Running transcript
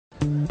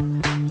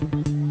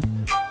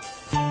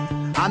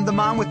And the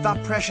man with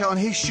that pressure on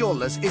his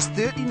shoulders is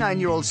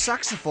 39-year-old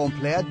saxophone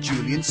player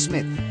Julian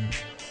Smith.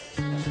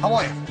 How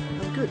are you?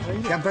 I'm good. How are you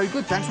doing? Yeah, I'm very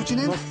good, thanks. What's your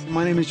name? Well,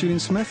 my name is Julian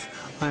Smith.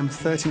 I'm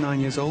 39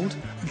 years old.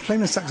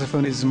 Playing the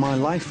saxophone is my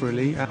life,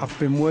 really. I've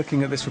been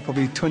working at this for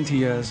probably 20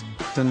 years,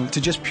 and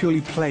to just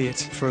purely play it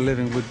for a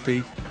living would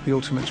be the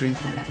ultimate dream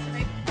for me.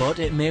 But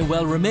it may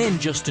well remain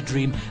just a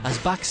dream, as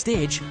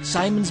backstage,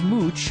 Simon's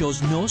mood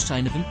shows no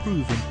sign of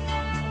improving.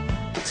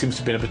 Seems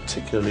to be in a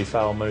particularly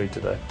foul mood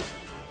today.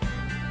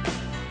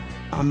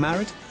 I'm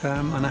married,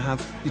 and I have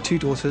 2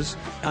 daughters.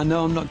 I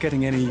know I'm not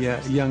getting any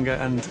younger,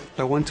 and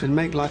I want to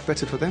make life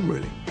better for them,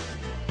 really.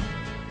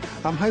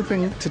 I'm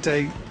hoping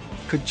today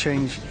could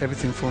change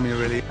everything for me,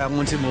 really. I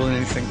want it more than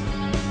anything.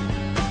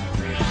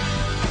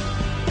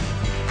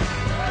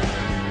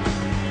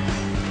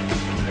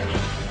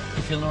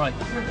 You feeling all right?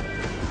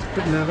 A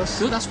bit nervous.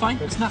 Good, that's fine.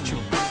 It's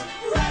natural.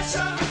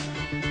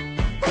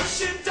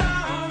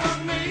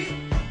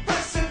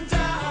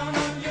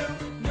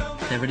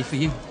 They're ready for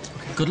you.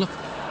 Okay. Good luck.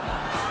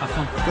 Have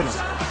fun. Good luck.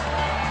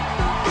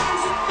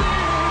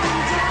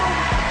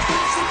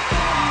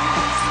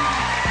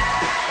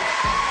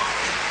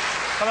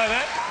 Hello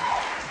there.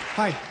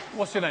 Hi.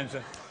 What's your name,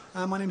 sir?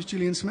 My name is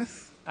Julian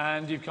Smith.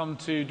 And you've come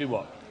to do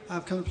what?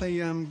 I've come to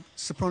play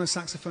soprano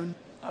saxophone.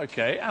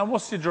 Okay, and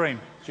what's your dream,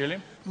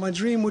 Julian? My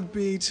dream would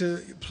be to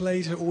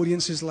play to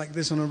audiences like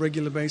this on a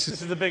regular basis.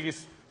 This is the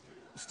biggest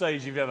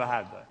stage you've ever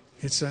had, though.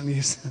 It certainly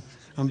is.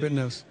 I'm a bit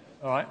nervous.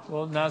 All right,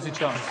 well, now's your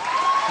chance.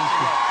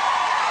 Thank you.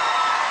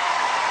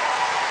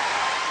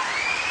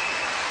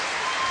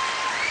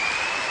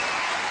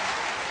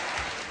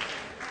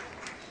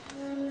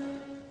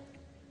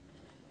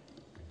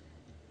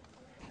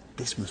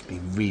 This must be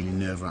really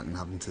nerve-wracking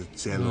having to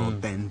say hello to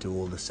Ben, do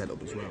all the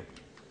setup as well.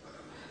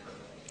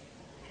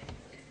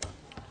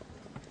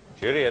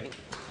 Julian.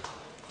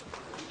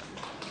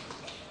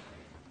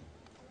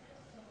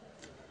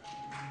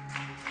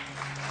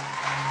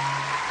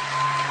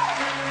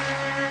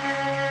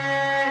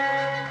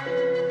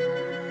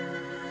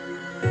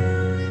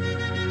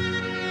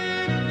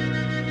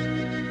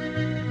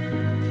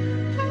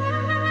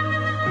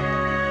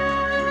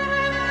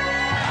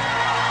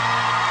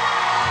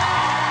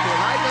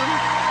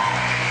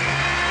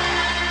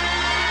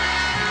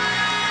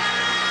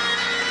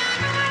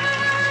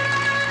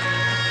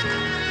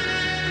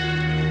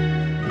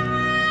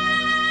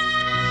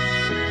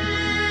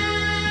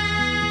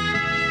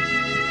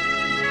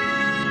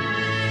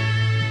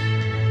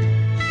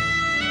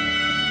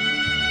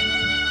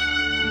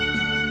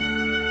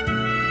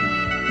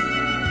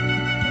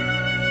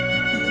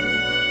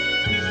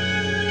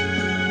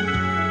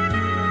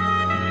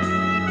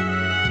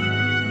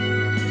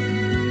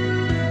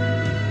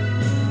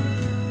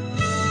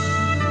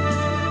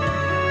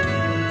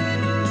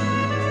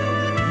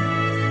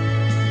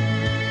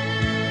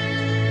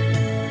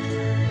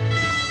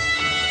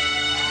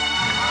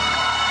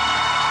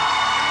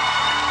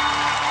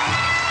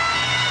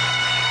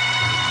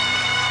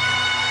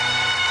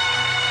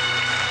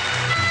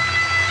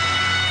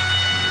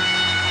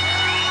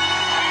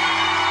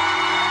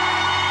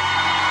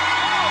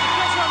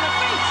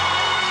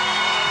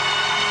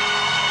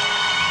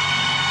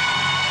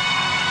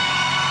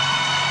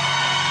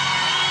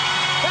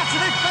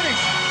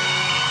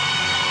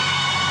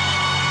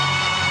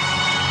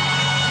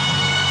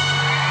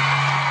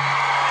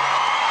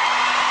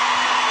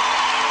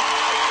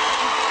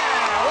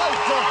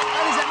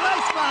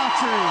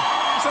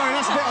 Sorry,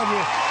 that's a bit on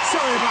you.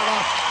 Sorry about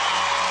that.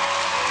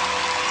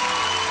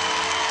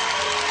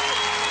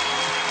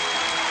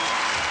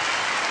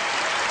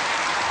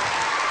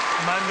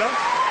 Amanda?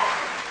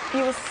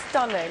 You were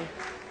stunning.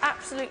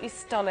 Absolutely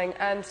stunning.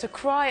 And to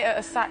cry at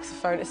a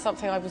saxophone is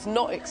something I was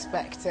not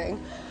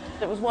expecting.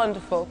 It was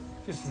wonderful.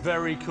 Just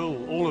very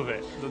cool, all of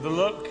it. The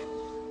look,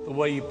 the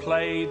way you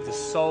played, the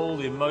soul,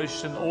 the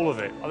emotion, all of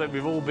it. I think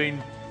we've all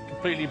been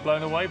completely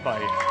blown away by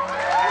you.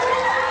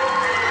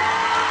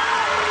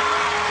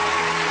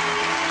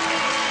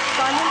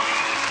 Simon?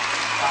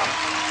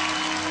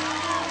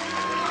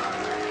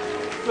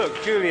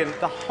 Look, Julian,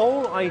 the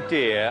whole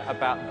idea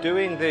about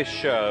doing this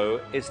show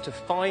is to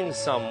find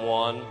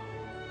someone,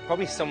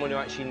 probably someone who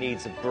actually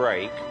needs a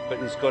break, but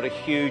who's got a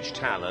huge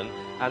talent,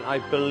 and I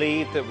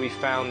believe that we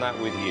found that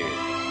with you.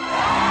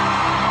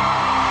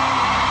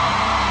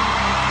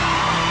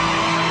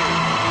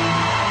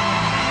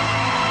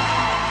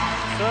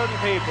 Certain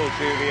people,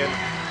 Julian,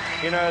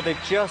 you know,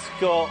 they've just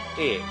got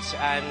it,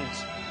 and,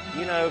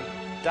 you know,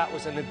 that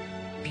was a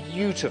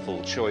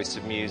beautiful choice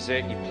of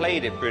music. You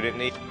played it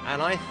brilliantly,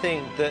 and I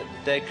think that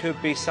there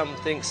could be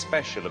something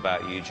special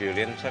about you,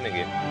 Julian, I'm telling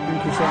you.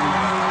 Thank you so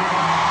much.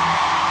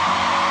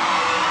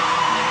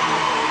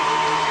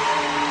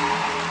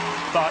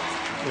 But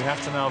we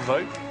have to now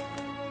vote.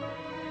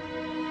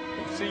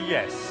 It's a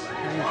yes.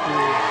 Thank you.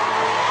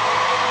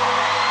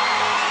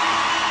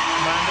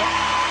 Amanda?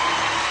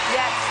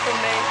 Yes, for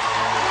me.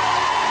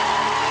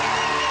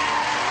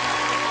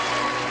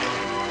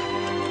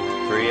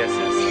 3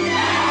 yeses.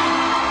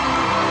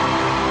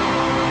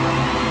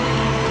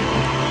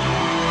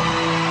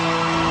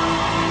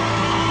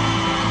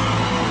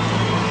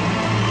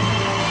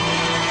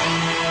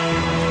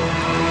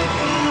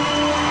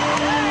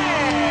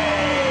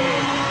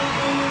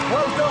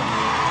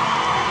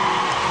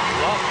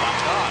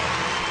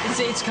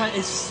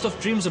 It's stuff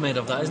dreams are made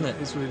of, that, isn't it?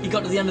 It's really you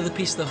got to the end of the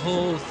piece, the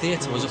whole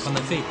theatre was up on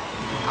their feet.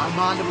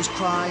 Amanda was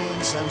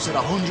crying, Sam said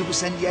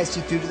 100% yes,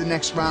 you're through to the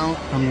next round.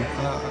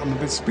 I'm a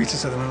bit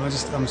speechless at the moment.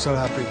 I'm so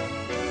happy.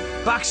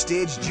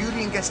 Backstage,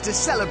 Julian gets to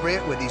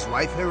celebrate with his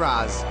wife,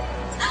 Hiraz.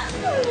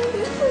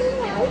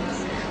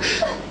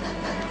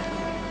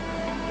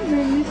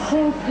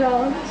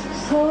 I'm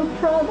so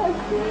proud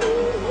of you.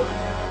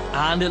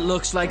 And it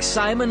looks like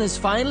Simon has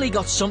finally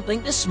got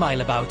something to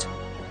smile about.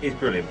 He's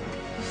brilliant.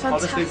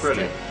 Fantastic. Honestly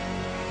brilliant.